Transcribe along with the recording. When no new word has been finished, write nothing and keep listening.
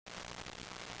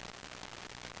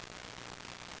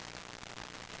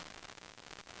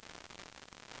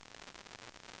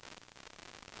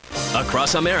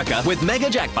across America with Mega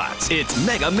Jackpots. It's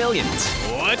Mega Millions.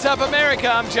 What's up, America?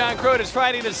 I'm John Crute. It's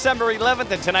Friday, December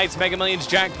 11th, and tonight's Mega Millions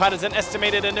jackpot is an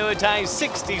estimated annuitized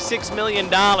 $66 million.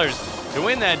 To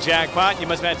win that jackpot, you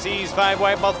must match these 5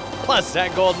 white balls plus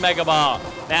that gold mega ball.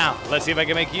 Now, let's see if I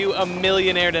can make you a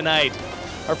millionaire tonight.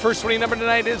 Our first winning number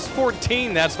tonight is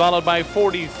 14. That's followed by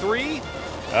 43.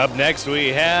 Up next, we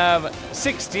have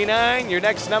 69. Your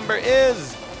next number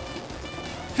is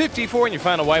 54. And your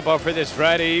final white ball for this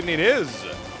Friday evening is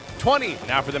 20.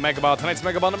 Now for the mega ball. Tonight's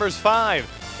mega ball number is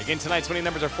 5. Again, tonight's winning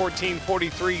numbers are 14,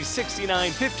 43,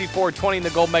 69, 54, 20, and the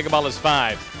gold mega ball is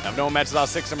 5. Now, if no one matches all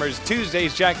 6 numbers,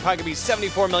 Tuesday's jackpot could be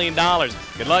 $74 million.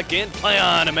 Good luck and play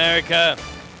on, America.